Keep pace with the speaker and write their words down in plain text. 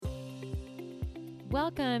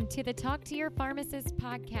Welcome to the Talk to Your Pharmacist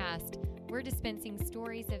podcast. We're dispensing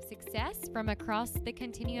stories of success from across the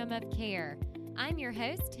continuum of care. I'm your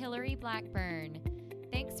host, Hillary Blackburn.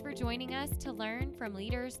 Thanks for joining us to learn from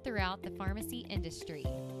leaders throughout the pharmacy industry.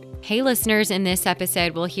 Hey listeners, in this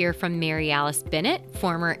episode we'll hear from Mary Alice Bennett,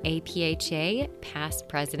 former APHA past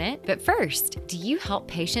president. But first, do you help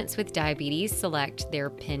patients with diabetes select their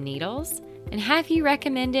pen needles? And have you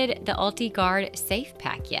recommended the UltiGuard Safe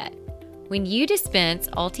Pack yet? When you dispense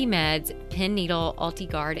UltiMed's Pen Needle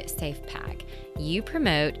UltiGuard Safe Pack, you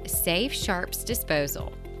promote safe sharps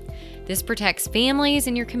disposal. This protects families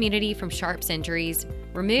in your community from sharps injuries,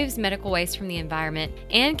 removes medical waste from the environment,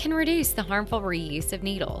 and can reduce the harmful reuse of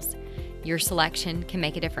needles. Your selection can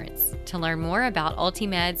make a difference. To learn more about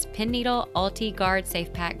UltiMed's Pen Needle UltiGuard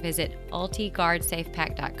Safe Pack, visit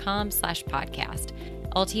ultiguardsafepack.com/podcast.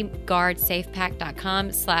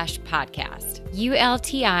 ultiguardsafepack.com/podcast.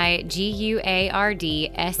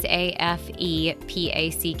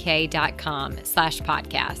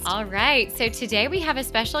 ultiguardsafepack.com/podcast. All right, so today we have a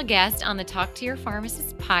special guest on the Talk to Your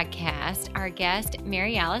Pharmacist podcast. Our guest,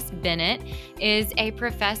 Mary Alice Bennett, is a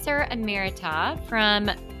professor emerita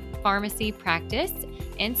from pharmacy practice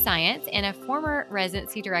and science and a former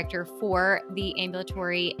residency director for the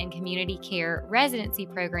ambulatory and community care residency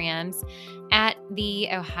programs at the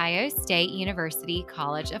Ohio State University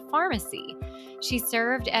College of Pharmacy. She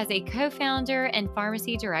served as a co-founder and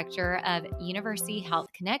pharmacy director of University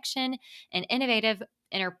Health Connection, an innovative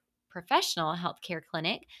interprofessional healthcare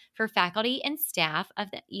clinic for faculty and staff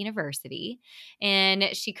of the university.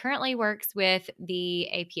 And she currently works with the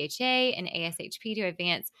APHA and ASHP to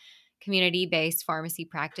advance community-based pharmacy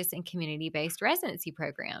practice and community-based residency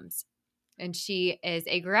programs. And she is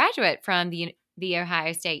a graduate from the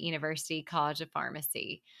Ohio State University College of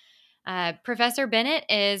Pharmacy. Professor Bennett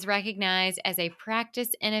is recognized as a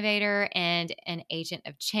practice innovator and an agent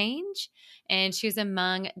of change, and she was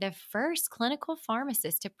among the first clinical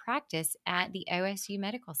pharmacists to practice at the OSU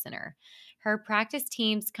Medical Center. Her practice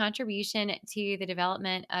team's contribution to the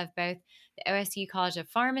development of both the OSU College of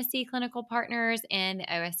Pharmacy clinical partners and the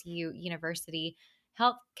OSU University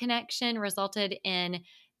Health Connection resulted in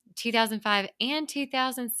 2005 and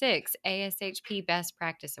 2006 ASHP Best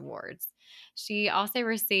Practice Awards. She also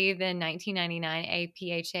received the 1999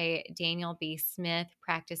 APHA Daniel B. Smith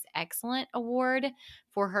Practice Excellent Award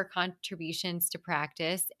for her contributions to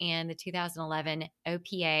practice and the 2011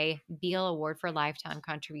 OPA Beal Award for lifetime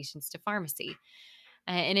contributions to pharmacy.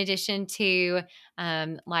 In addition to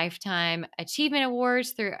Lifetime Achievement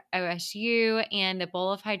Awards through OSU and the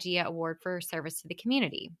Bowl of Hygeia Award for service to the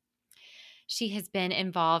community. She has been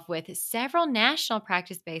involved with several national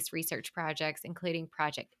practice-based research projects, including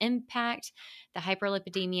Project Impact, the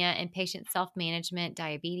hyperlipidemia and patient self-management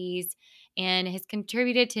diabetes, and has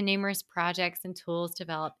contributed to numerous projects and tools to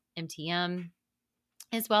develop MTM,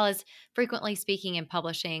 as well as frequently speaking and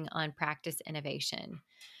publishing on practice innovation.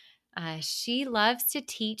 She loves to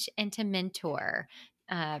teach and to mentor.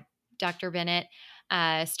 Dr. Bennett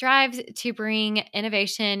strives to bring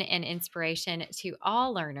innovation and inspiration to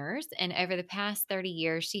all learners. And over the past 30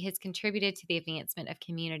 years, she has contributed to the advancement of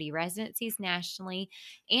community residencies nationally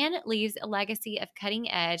and leaves a legacy of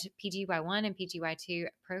cutting-edge PGY1 and PGY2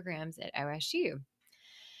 programs at OSU.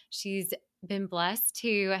 She's been blessed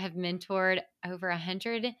to have mentored over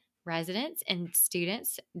 100 residents and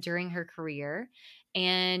students during her career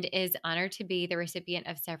and is honored to be the recipient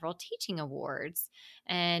of several teaching awards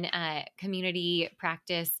and community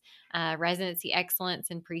practice residency excellence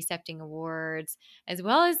and precepting awards, as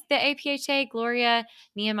well as the APHA Gloria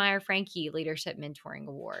Nehemiah Frankie Leadership Mentoring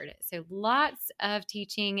Award. So lots of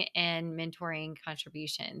teaching and mentoring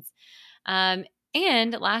contributions.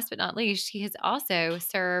 And last but not least, she has also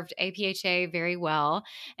served APHA very well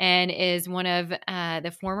and is one of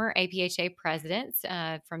the former APHA presidents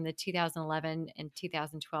from the 2011 and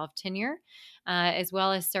 2012 tenure, as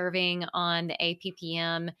well as serving on the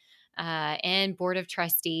APPM and Board of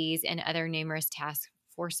Trustees and other numerous task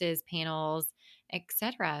forces, panels,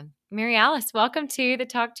 etc. Mary Alice, welcome to the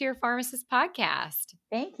Talk to Your Pharmacist podcast.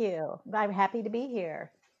 Thank you. I'm happy to be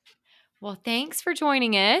here. Well, thanks for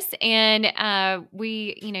joining us. And now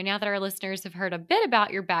that our listeners have heard a bit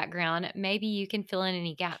about your background, maybe you can fill in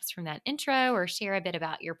any gaps from that intro or share a bit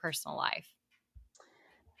about your personal life.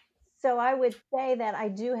 So I would say that I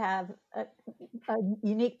do have a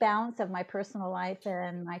unique balance of my personal life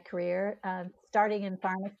and my career. Starting in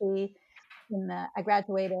pharmacy, I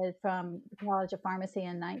graduated from the College of Pharmacy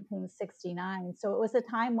in 1969. So it was a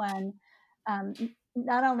time when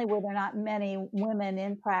not only were there not many women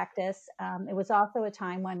in practice, it was also a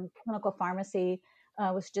time when clinical pharmacy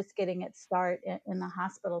was just getting its start in the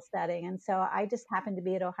hospital setting. And so I just happened to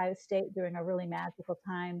be at Ohio State during a really magical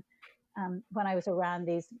time when I was around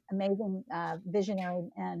these amazing visionary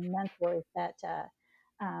and mentors that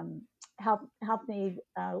helped me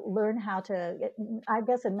learn how to, I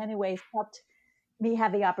guess, in many ways, helped me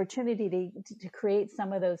have the opportunity to create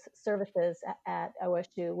some of those services at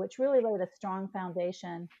OSU, which really laid a strong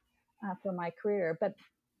foundation for my career. But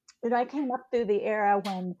I came up through the era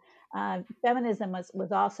when feminism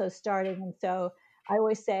was also starting, and so I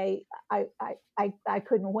always say I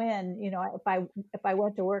couldn't win. If I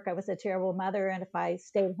went to work, I was a terrible mother, and if I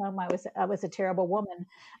stayed home, I was a terrible woman.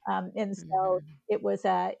 And so Mhm. it was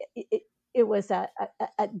it was a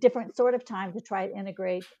different sort of time to try to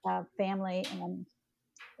integrate family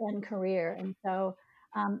and career. And so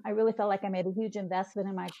I really felt like I made a huge investment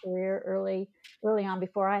in my career early on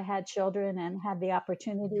before I had children and had the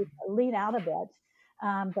opportunity to lean out a bit,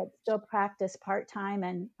 but still practice part time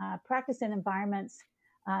and practice in environments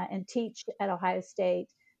and teach at Ohio State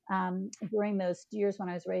during those years when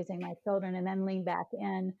I was raising my children, and then lean back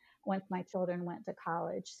in once my children went to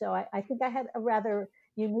college. So I think I had a rather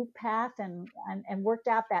unique path and worked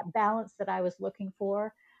out that balance that I was looking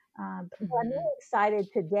for. But I'm Mhm. really excited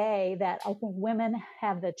today that I think women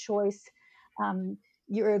have the choice. Um,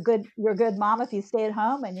 you're a good mom if you stay at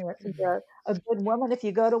home, and Mhm. you're a good woman if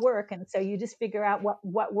you go to work. And so you just figure out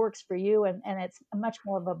what works for you, and it's a much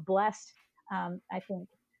more of a blessed, I think,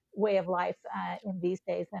 way of life in these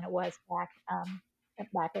days than it was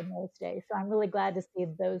back in those days. So I'm really glad to see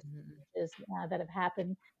those Mhm. changes that have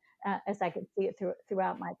happened as I could see it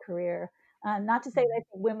throughout my career. Not to say that I Mhm.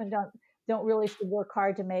 think women don't really should work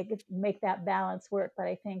hard to make that balance work. But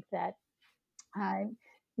I think that uh,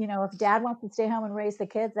 if dad wants to stay home and raise the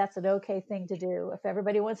kids, that's an okay thing to do. If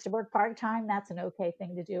everybody wants to work part time, that's an okay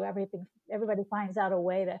thing to do. Everybody finds out a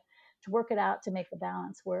way to work it out to make the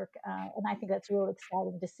balance work, and I think that's really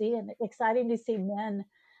exciting to see, and exciting to see men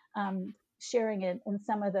sharing in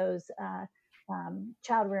some of those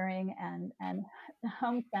child rearing and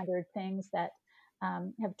home centered things that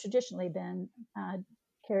have traditionally been uh,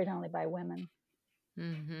 carried only by women.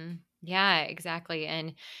 Yeah, exactly.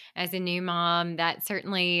 And as a new mom, that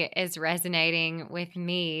certainly is resonating with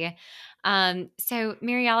me. So,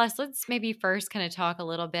 Mary Alice, let's maybe first kind of talk a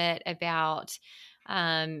little bit about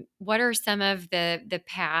what are some of the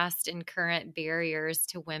past and current barriers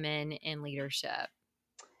to women in leadership.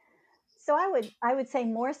 So I would say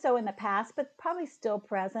more so in the past, but probably still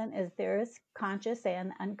present, is there is conscious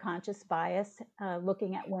and unconscious bias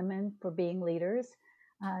looking at women for being leaders.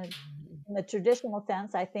 Uh, in the traditional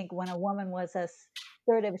sense, I think when a woman was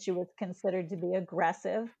assertive, she was considered to be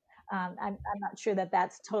aggressive. I'm not sure that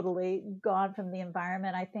that's totally gone from the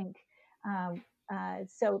environment. I think um,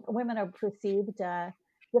 so. Women are perceived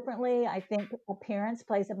differently. I think appearance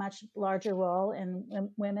plays a much larger role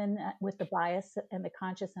in women with the bias and the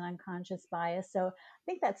conscious and unconscious bias. So I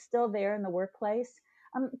think that's still there in the workplace.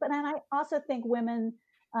 But then I also think women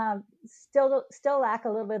still lack a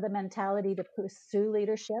little bit of the mentality to pursue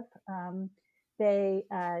leadership. They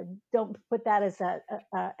don't put that as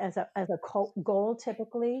a goal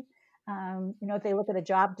typically. If they look at a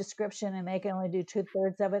job description and they can only do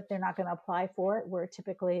 2/3 of it, they're not going to apply for it, where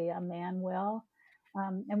typically a man will.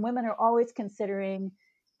 And women are always considering,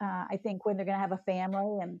 I think, when they're going to have a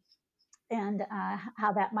family and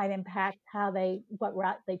how that might impact what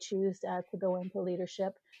route they choose to go into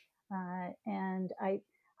leadership. And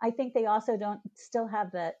I think they also don't still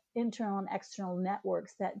have the internal and external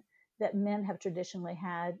networks that men have traditionally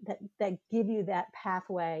had that give you that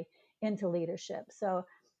pathway into leadership. So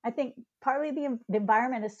I think partly the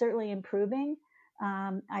environment is certainly improving.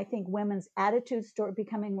 I think women's attitudes toward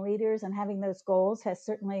becoming leaders and having those goals has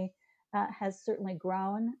certainly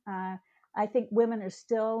grown. I think women are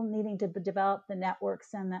still needing to develop the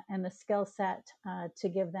networks and the skill set to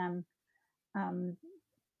give them um,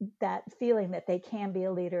 that feeling that they can be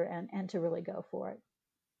a leader and to really go for it.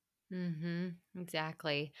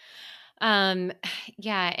 Exactly. Um,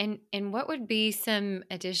 yeah, and what would be some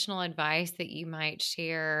additional advice that you might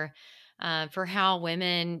share for how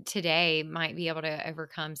women today might be able to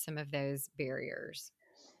overcome some of those barriers?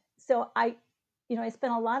 So I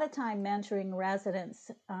spent a lot of time mentoring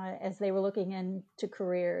residents as they were looking into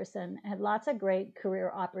careers and had lots of great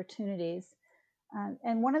career opportunities.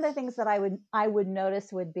 And one of the things that I would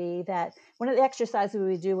notice would be that one of the exercises we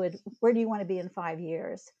would do would, where do you want to be in 5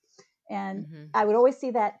 years? And Hmm. I would always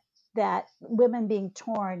see that women being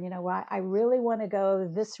torn. I really want to go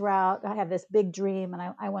this route. I have this big dream, and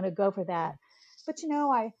I want to go for that. But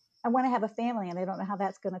I want to have a family, and I don't know how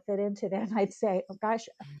that's going to fit into that. And I'd say, oh gosh,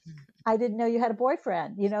 I didn't know you had a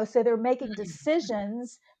boyfriend, so they're making Mhm.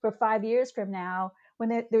 decisions for 5 years from now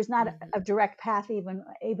when there's not Mhm. a direct path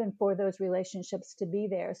even for those relationships to be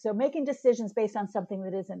there. So making decisions based on something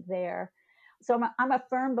that isn't there. So I'm a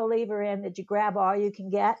firm believer in that you grab all you can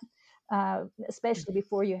get, especially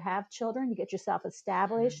before you have children. You get yourself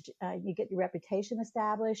established, you get your reputation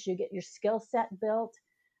established, you get your skill set built,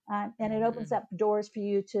 and it opens Mhm. up doors for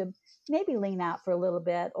you to maybe lean out for a little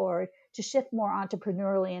bit, or to shift more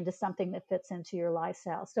entrepreneurially into something that fits into your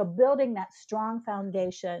lifestyle. So building that strong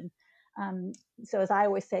foundation. Um, so as I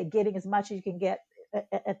always say, getting as much as you can get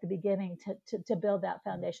at the beginning to build that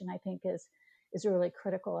foundation, I think is really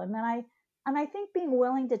critical. And I think being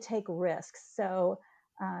willing to take risks. So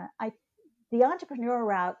I the entrepreneurial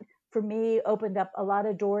route for me opened up a lot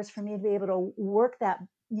of doors for me to be able to work that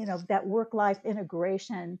work life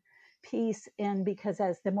integration piece in, because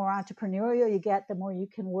as the more entrepreneurial you get, the more you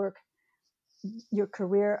can work your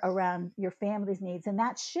career around your family's needs, and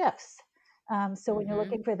that shifts. So when you're Mhm.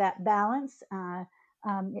 looking for that balance,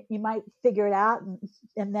 you might figure it out,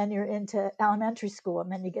 and then you're into elementary school,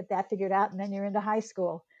 and then you get that figured out, and then you're into high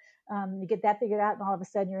school. You get that figured out, and all of a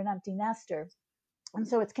sudden you're an empty nester. And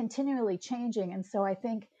so it's continually changing. And so I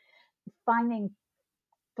think finding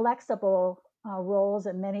flexible roles,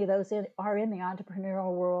 and many of those are in the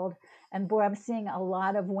entrepreneurial world. And boy, I'm seeing a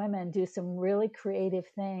lot of women do some really creative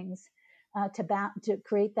things to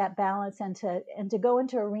create that balance, and to go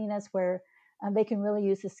into arenas where they can really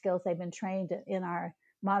use the skills they've been trained in our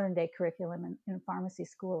modern day curriculum in pharmacy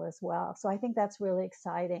school as well. So I think that's really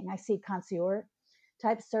exciting. I see concierge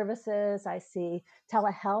type services. I see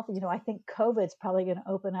telehealth. I think COVID's probably going to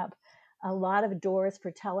open up a lot of doors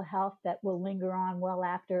for telehealth that will linger on well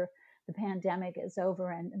after the pandemic is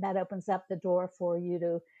over. And that opens up the door for you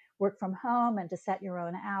to work from home and to set your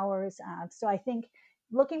own hours. So I think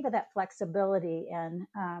looking for that flexibility and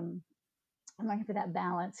looking for that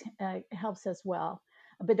balance helps as well.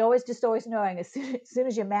 But always knowing as soon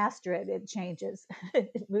as you master it, it changes.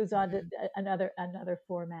 It moves on to Mhm. another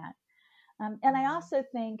format. And I Mhm. also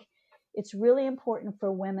think it's really important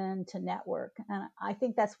for women to network. And I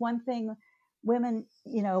think that's one thing. Women,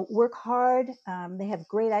 work hard. They have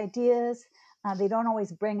great ideas. They don't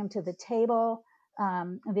always bring them to the table.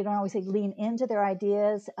 And they don't always lean into their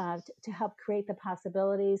ideas to help create the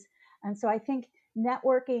possibilities. And so I think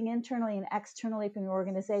networking internally and externally from your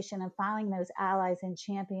organization, and finding those allies and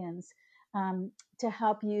champions um, to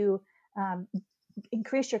help you um,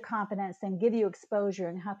 increase your confidence and give you exposure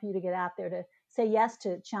and help you to get out there to say yes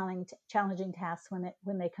to challenging tasks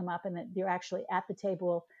when they come up, and that you're actually at the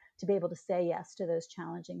table to be able to say yes to those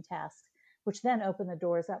challenging tasks, which then open the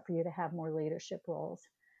doors up for you to have more leadership roles.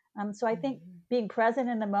 So I think Mhm. being present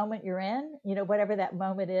in the moment you're in, whatever that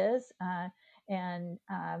moment is, and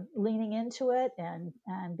leaning into it, and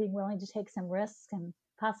being willing to take some risks, and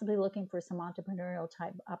possibly looking for some entrepreneurial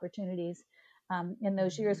type opportunities in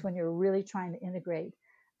those years Mhm. when you're really trying to integrate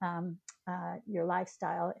um, your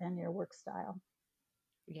lifestyle and your work style.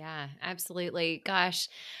 Yeah, absolutely. Gosh,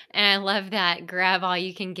 and I love that grab all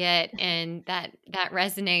you can get, and that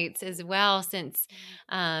resonates as well since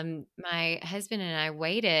my husband and I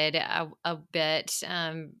waited a bit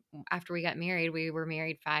after we got married. We were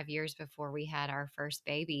married 5 years before we had our first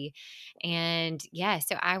baby. And yeah,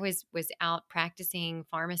 so I was out practicing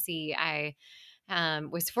pharmacy. I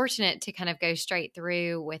was fortunate to kind of go straight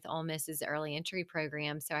through with Ole Miss's early entry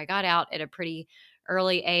program. So I got out at a pretty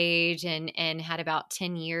early age, and had about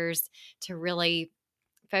 10 years to really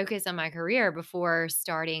focus on my career before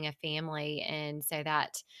starting a family. And so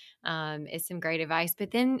that is some great advice.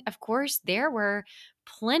 But then, of course, there were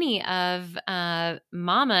plenty of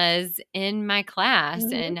mamas in my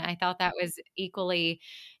class, Mm-hmm. and I thought that was equally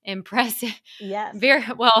impressive. Yes. Very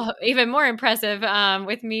well, even more impressive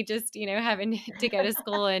with me just, having to go to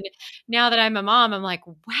school. And now that I'm a mom, I'm like,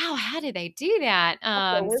 wow, how did they do that?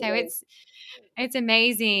 So Absolutely. it's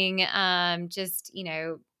amazing. Just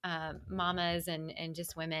mamas and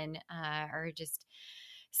just women are just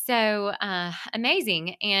so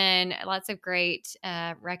amazing, and lots of great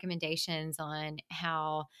recommendations on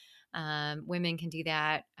how women can do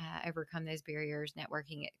that, overcome those barriers,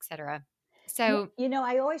 networking, etc. So,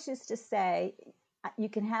 I always used to say, you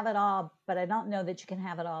can have it all, but I don't know that you can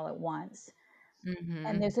have it all at once.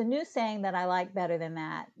 And hmm there's a new saying that I like better than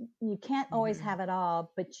that. You can't always hmm have it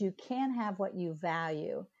all, but you can have what you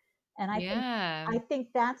value. And I think yeah, I think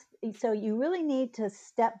that's so you really need to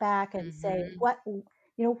step back and say, hmm what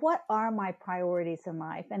are my priorities in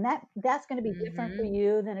life? And that's going to be different for hmm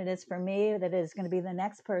you than it is for me, that is going to be the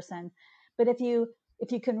next person. But if you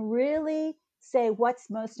can really say what's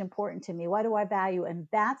most important to me, what do I value? And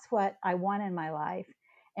that's what I want in my life.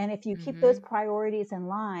 And if you keep those Mm-hmm. priorities in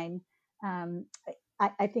line,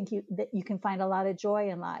 I think that you can find a lot of joy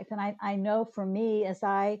in life. And I know for me, as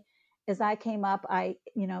I came up,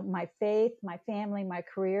 my faith, my family, my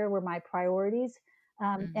career were my priorities.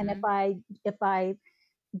 And if Mm-hmm. I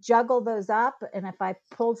juggle those up, and if I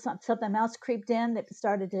pulled something else creeped in that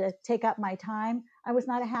started to take up my time, I was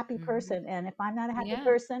not a happy Mm-hmm. person. And if I'm not a happy Yeah.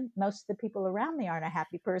 person, most of the people around me aren't a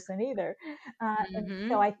happy person either. And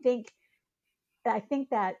so Mm-hmm. I think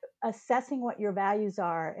that assessing what your values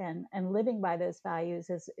are and living by those values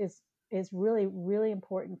is really really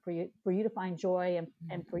important for you to find joy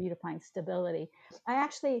and for you to find stability. I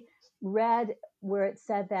actually read where it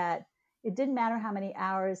said that it didn't matter how many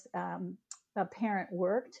hours a parent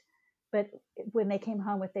worked, but when they came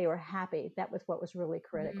home, if they were happy, that was what was really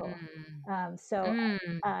critical. Mm-hmm. Um, so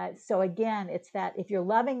Mm. so again, it's that if you're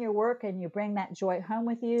loving your work and you bring that joy home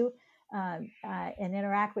with you, and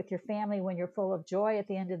interact with your family when you're full of joy at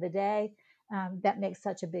the end of the day, that makes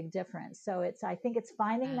such a big difference. So I think it's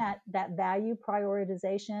finding Yeah. that value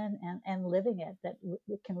prioritization and living it that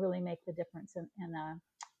can really make the difference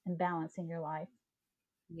in balancing your life.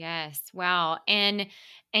 Yes. Wow. And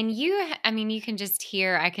I mean, you can just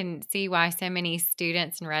hear, I can see why so many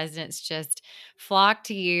students and residents just flock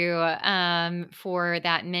to you for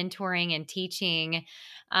that mentoring and teaching.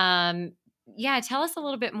 Um yeah, tell us a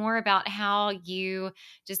little bit more about how you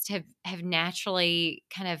just have naturally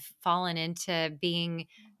kind of fallen into being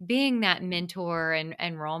that mentor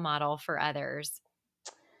and role model for others.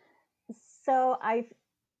 So I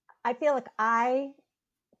feel like I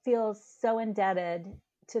feel so indebted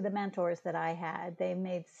to the mentors that I had. They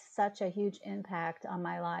made such a huge impact on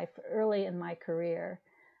my life early in my career,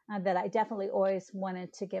 that I definitely always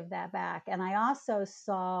wanted to give that back. And I also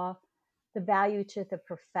saw the value to the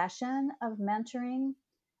profession of mentoring.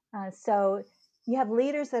 So you have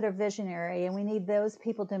leaders that are visionary, and we need those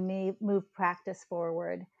people to move practice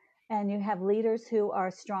forward. And you have leaders who are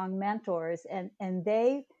strong mentors, and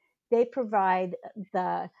they provide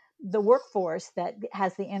the the workforce that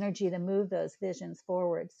has the energy to move those visions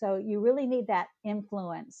forward. So you really need that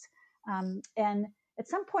influence. And at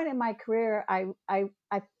some point in my career, I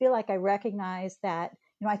feel like I recognize that,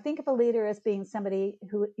 I think of a leader as being somebody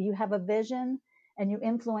who you have a vision and you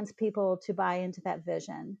influence people to buy into that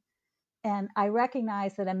vision. And I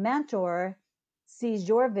recognize that a mentor sees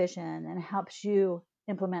your vision and helps you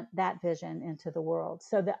implement that vision into the world.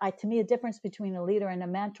 So to me, a difference between a leader and a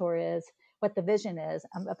mentor is what the vision is.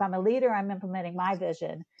 If I'm a leader, I'm implementing my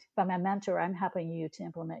vision. If I'm a mentor, I'm helping you to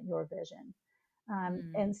implement your vision. Mm.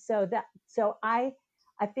 And so I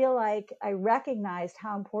feel like I recognized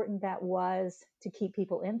how important that was to keep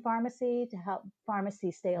people in pharmacy, to help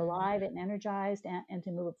pharmacy stay alive Mhm. and energized, and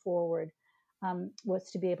to move it forward,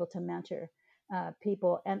 was to be able to mentor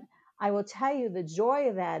people. And I will tell you, the joy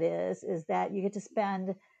of that is that you get to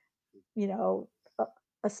spend, you know, a,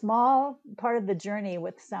 a small part of the journey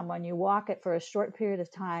with someone. You walk it for a short period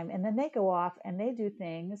of time, and then they go off and they do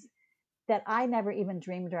things that I never even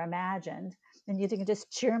dreamed or imagined. And you can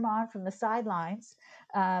just cheer them on from the sidelines,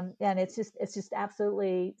 and it's just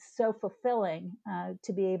absolutely so fulfilling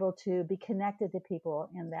to be able to be connected to people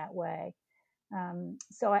in that way.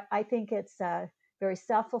 So I think it's very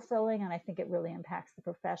self-fulfilling, and I think it really impacts the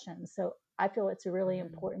profession. So I feel it's really Mhm.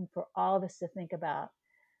 important for all of us to think about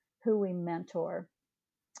who we mentor.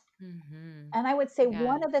 Mhm. And I would say Yeah.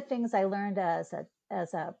 one of the things I learned as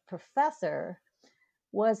a professor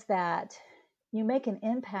was that you make an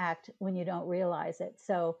impact when you don't realize it.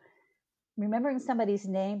 So remembering somebody's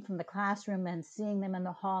name from the classroom and seeing them in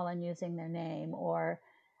the hall and using their name, or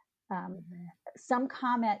um, Mhm. some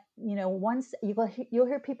comment, once you'll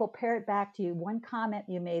hear people parrot back to you one comment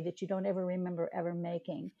you made that you don't ever remember ever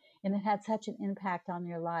making, and it had such an impact on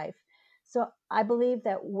your life. So I believe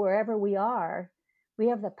that wherever we are, we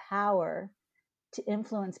have the power to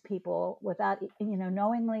influence people without,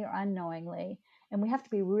 knowingly or unknowingly. And we have to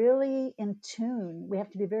be really in tune. We have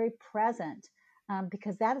to be very present,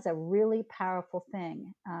 because that is a really powerful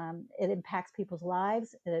thing. It impacts people's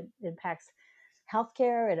lives. It impacts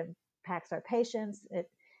healthcare. It impacts our patients. It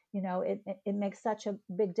makes such a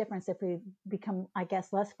big difference if we become, I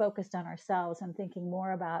guess, less focused on ourselves and thinking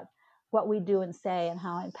more about what we do and say and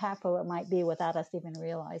how impactful it might be without us even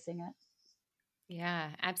realizing it. Yeah,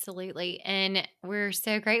 absolutely. And we're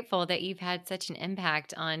so grateful that you've had such an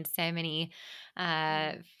impact on so many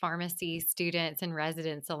pharmacy students and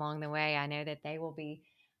residents along the way. I know that they will be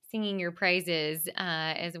singing your praises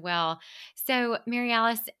as well. So, Mary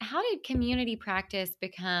Alice, how did community practice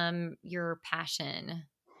become your passion?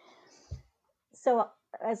 So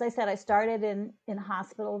as I said, I started in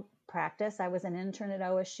hospital practice. I was an intern at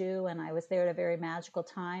OSU, and I was there at a very magical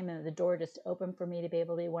time, and the door just opened for me to be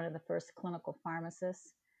able to be one of the first clinical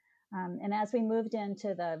pharmacists. And as we moved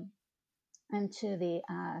into the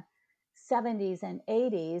 70s and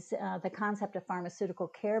 80s, the concept of pharmaceutical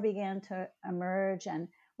care began to emerge, and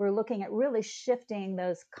we're looking at really shifting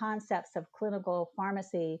those concepts of clinical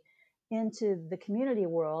pharmacy into the community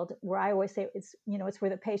world, where I always say it's where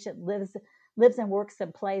the patient lives and works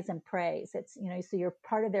and plays and prays. It's, so you're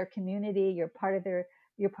part of their community, you're part of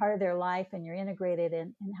their life, and you're integrated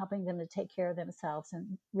in helping them to take care of themselves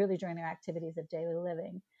and really during their activities of daily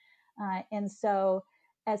living. And so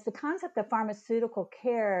as the concept of pharmaceutical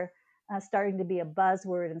care starting to be a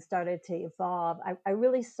buzzword and started to evolve, I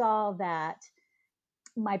really saw that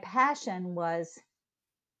my passion was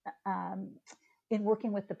in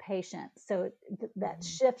working with the patient. So that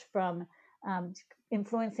shift from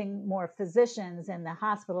influencing more physicians in the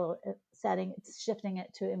hospital setting, it's shifting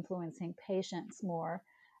it to influencing patients more.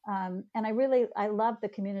 And I love the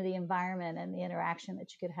community environment and the interaction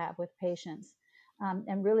that you could have with patients,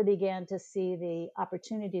 and really began to see the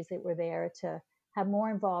opportunities that were there to have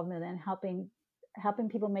more involvement in helping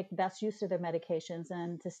people make the best use of their medications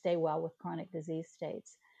and to stay well with chronic disease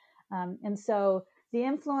states. And so the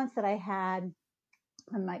influence that I had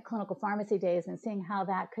in my clinical pharmacy days and seeing how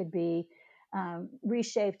that could be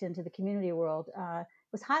reshaped into the community world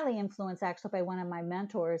was highly influenced actually by one of my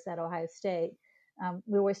mentors at Ohio State.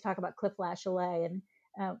 We always talk about Cliff Lachelet, and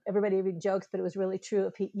everybody jokes, but it was really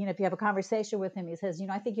true. If you have a conversation with him, he says,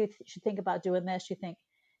 I think you should think about doing this. You think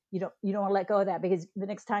you don't want to let go of that, because the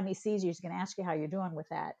next time he sees you, he's going to ask you how you're doing with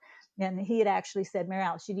that. And he had actually said, Mary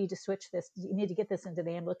Alice, you need to switch this. You need to get this into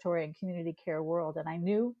the ambulatory and community care world. And I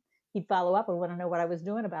knew he'd follow up and want to know what I was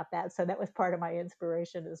doing about that. So that was part of my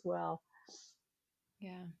inspiration as well.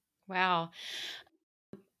 Yeah. Wow.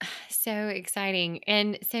 So exciting.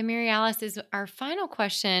 And so, Mary Alice, is our final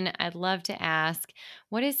question I'd love to ask.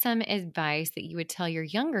 What is some advice that you would tell your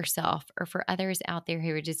younger self, or for others out there who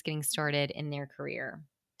are just getting started in their career?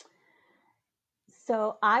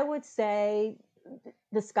 So I would say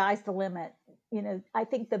the sky's the limit. I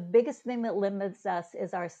think the biggest thing that limits us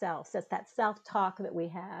is ourselves. It's that self-talk that we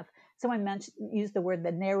have. Someone used the word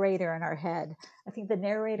the narrator in our head. I think the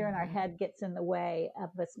narrator in our head gets in the way of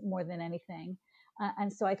us more than anything.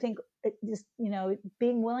 And so I think just,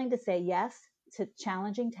 being willing to say yes to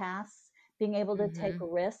challenging tasks, being able to take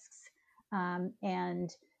risks, and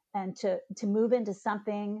to move into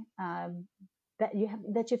something that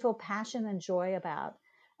you feel passion and joy about.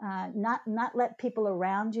 Not let people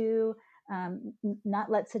around you, not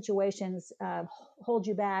let situations hold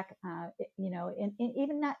you back. And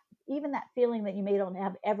even that feeling that you may don't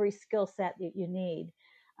have every skill set that you need.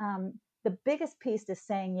 The biggest piece is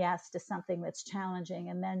saying yes to something that's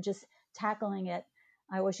challenging, and then just tackling it.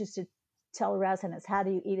 I always used to tell residents, how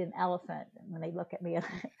do you eat an elephant? And when they look at me,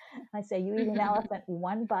 I say, you eat an elephant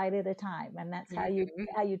one bite at a time, and that's how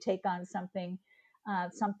you take on something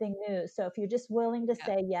new. So if you're just willing to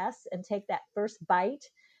say yes and take that first bite,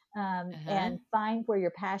 and find where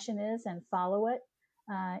your passion is and follow it,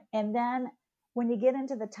 and then when you get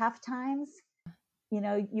into the tough times,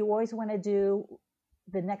 you always want to do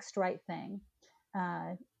the next right thing,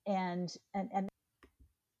 and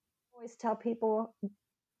always tell people,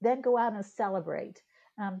 then go out and celebrate,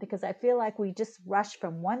 because I feel like we just rush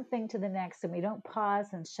from one thing to the next, and we don't pause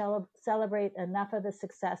and celebrate enough of the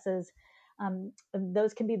successes.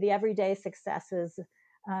 Those can be the everyday successes.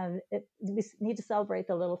 We need to celebrate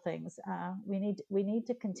the little things. We need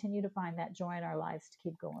to continue to find that joy in our lives to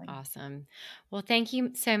keep going. Awesome. Well, thank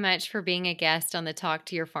you so much for being a guest on the Talk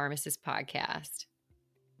to Your Pharmacist podcast.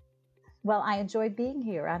 Well, I enjoyed being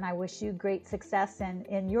here, and I wish you great success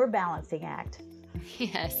in your balancing act.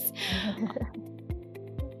 Yes.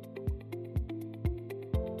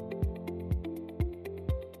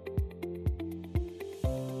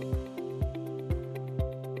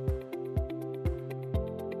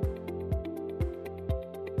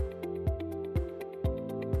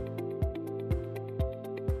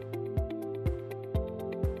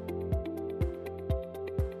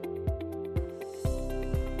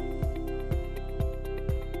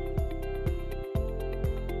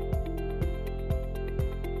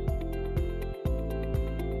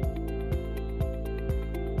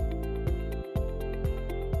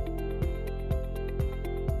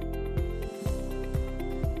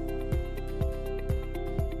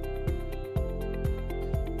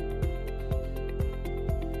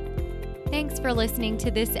 Thanks for listening to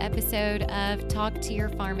this episode of Talk to Your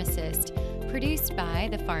Pharmacist, produced by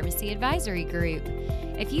the Pharmacy Advisory Group.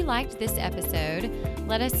 If you liked this episode,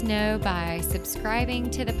 let us know by subscribing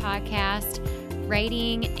to the podcast,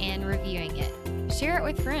 rating and reviewing it. Share it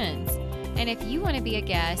with friends. And if you want to be a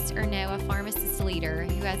guest or know a pharmacist leader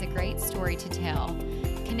who has a great story to tell,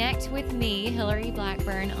 connect with me, Hillary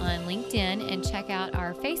Blackburn, on LinkedIn and check out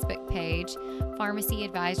our Facebook page, Pharmacy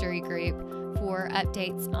Advisory Group, for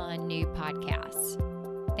updates on new podcasts.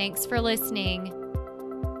 Thanks for listening.